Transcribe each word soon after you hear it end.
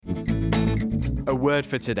A Word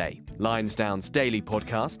for Today, Lionsdown's daily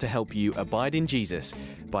podcast to help you abide in Jesus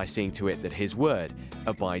by seeing to it that His Word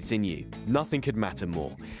abides in you. Nothing could matter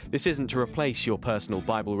more. This isn't to replace your personal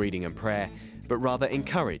Bible reading and prayer, but rather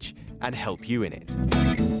encourage and help you in it.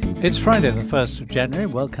 It's Friday the 1st of January.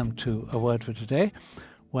 Welcome to A Word for Today.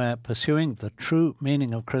 We're pursuing the true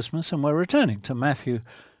meaning of Christmas, and we're returning to Matthew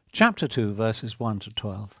chapter 2, verses 1 to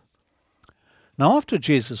 12. Now after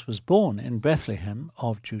Jesus was born in Bethlehem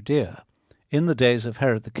of Judea, in the days of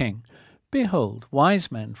Herod the king, behold,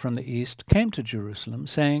 wise men from the east came to Jerusalem,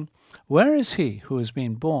 saying, Where is he who has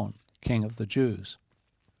been born King of the Jews?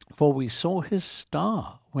 For we saw his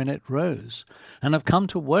star when it rose, and have come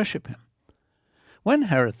to worship him. When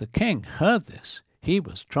Herod the king heard this, he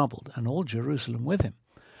was troubled, and all Jerusalem with him.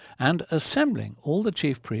 And assembling all the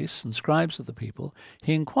chief priests and scribes of the people,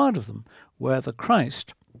 he inquired of them where the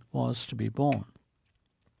Christ was to be born.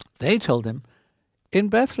 They told him, In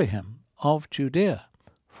Bethlehem of Judea,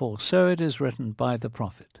 for so it is written by the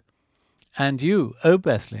prophet. And you, O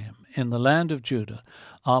Bethlehem, in the land of Judah,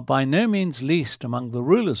 are by no means least among the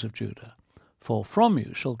rulers of Judah, for from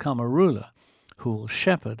you shall come a ruler who will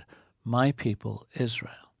shepherd my people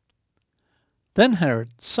Israel. Then Herod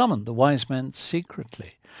summoned the wise men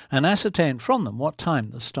secretly, and ascertained from them what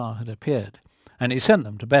time the star had appeared. And he sent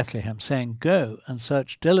them to Bethlehem, saying, Go and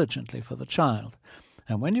search diligently for the child,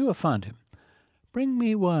 and when you have found him, bring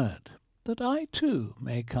me word, that I too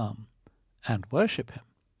may come and worship him.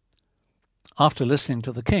 After listening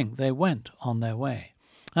to the king, they went on their way.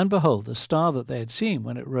 And behold, the star that they had seen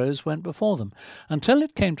when it rose went before them, until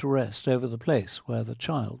it came to rest over the place where the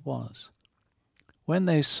child was. When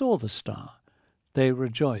they saw the star, they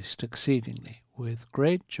rejoiced exceedingly with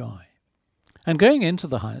great joy. And going into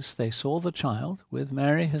the house, they saw the child with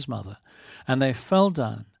Mary his mother, and they fell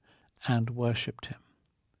down and worshipped him.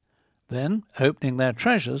 Then, opening their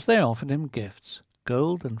treasures, they offered him gifts,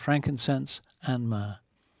 gold and frankincense and myrrh.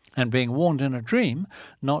 And being warned in a dream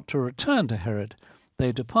not to return to Herod,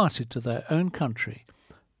 they departed to their own country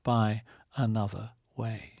by another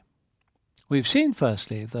way. We've seen,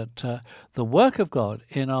 firstly, that the work of God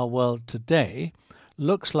in our world today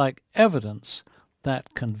looks like evidence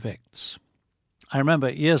that convicts. I remember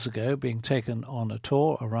years ago being taken on a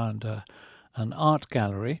tour around an art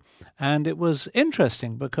gallery, and it was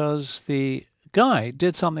interesting because the guide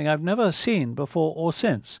did something I've never seen before or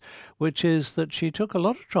since, which is that she took a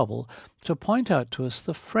lot of trouble to point out to us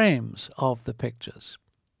the frames of the pictures.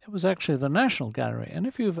 It was actually the National Gallery,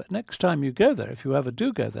 and next time you go there, if you ever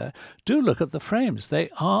do go there, do look at the frames. They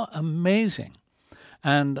are amazing.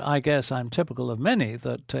 And I guess I'm typical of many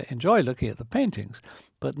that enjoy looking at the paintings,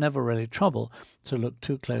 but never really trouble to look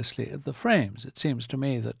too closely at the frames. It seems to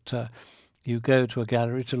me that you go to a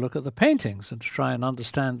gallery to look at the paintings and to try and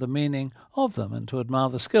understand the meaning of them and to admire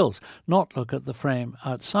the skills, not look at the frame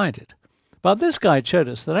outside it. But this guide showed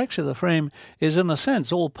us that actually the frame is in a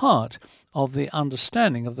sense all part of the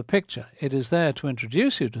understanding of the picture. It is there to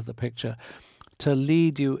introduce you to the picture, to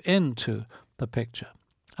lead you into the picture.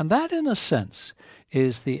 And that, in a sense,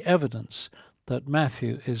 is the evidence that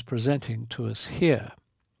Matthew is presenting to us here.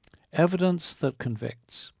 Evidence that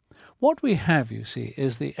convicts. What we have, you see,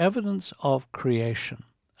 is the evidence of creation,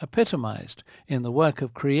 epitomized in the work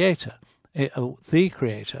of the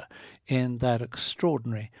Creator, in that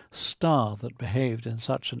extraordinary star that behaved in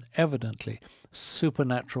such an evidently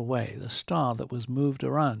supernatural way, the star that was moved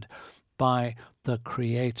around by the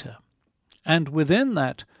Creator. And within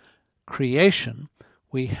that creation,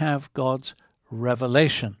 we have God's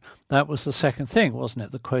revelation. That was the second thing, wasn't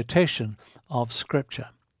it? The quotation of Scripture.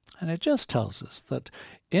 And it just tells us that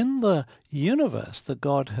in the universe that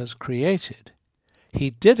God has created,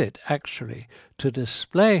 He did it actually to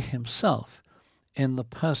display Himself in the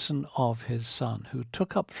person of His Son, who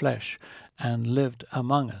took up flesh and lived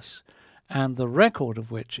among us, and the record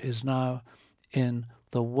of which is now in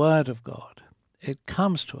the Word of God. It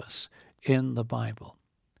comes to us in the Bible.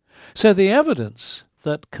 So the evidence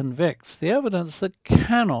that convicts, the evidence that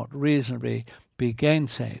cannot reasonably be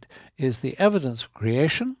gainsaid, is the evidence of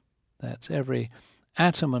creation. That's every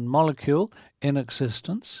atom and molecule in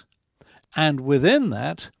existence. And within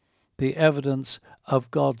that, the evidence of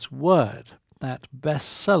God's Word, that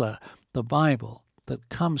bestseller, the Bible, that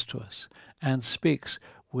comes to us and speaks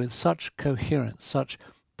with such coherence, such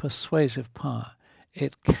persuasive power,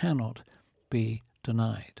 it cannot be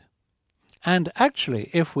denied. And actually,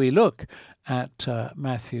 if we look at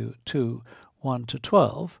Matthew 2, 1 to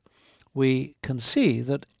 12, we can see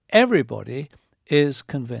that everybody is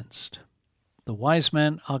convinced. The wise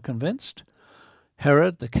men are convinced.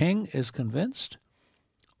 Herod the king is convinced.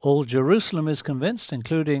 All Jerusalem is convinced,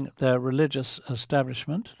 including their religious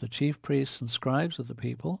establishment, the chief priests and scribes of the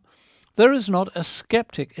people. There is not a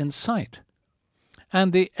skeptic in sight.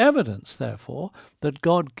 And the evidence, therefore, that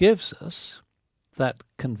God gives us, that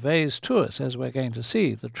conveys to us, as we're going to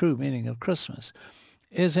see, the true meaning of Christmas,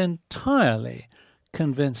 is entirely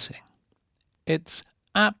convincing. It's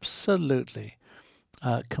absolutely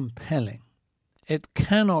compelling. It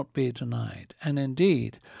cannot be denied, and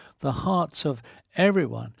indeed, the hearts of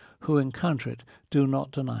everyone who encounter it do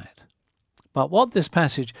not deny it. But what this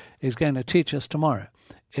passage is going to teach us tomorrow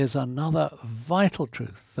is another vital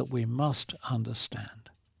truth that we must understand.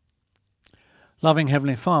 Loving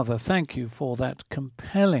Heavenly Father, thank you for that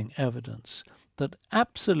compelling evidence that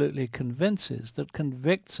absolutely convinces, that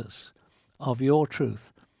convicts us of your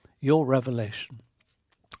truth, your revelation.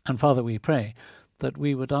 And Father, we pray that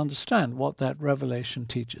we would understand what that revelation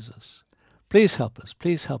teaches us. Please help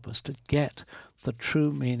us to get the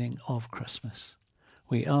true meaning of Christmas.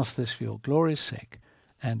 We ask this for your glory's sake,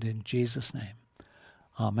 and in Jesus' name.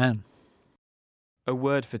 Amen. A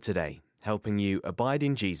word for today, helping you abide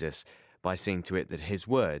in Jesus by seeing to it that his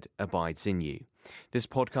word abides in you. This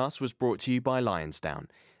podcast was brought to you by Lionsdown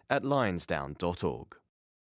at lionsdown.org.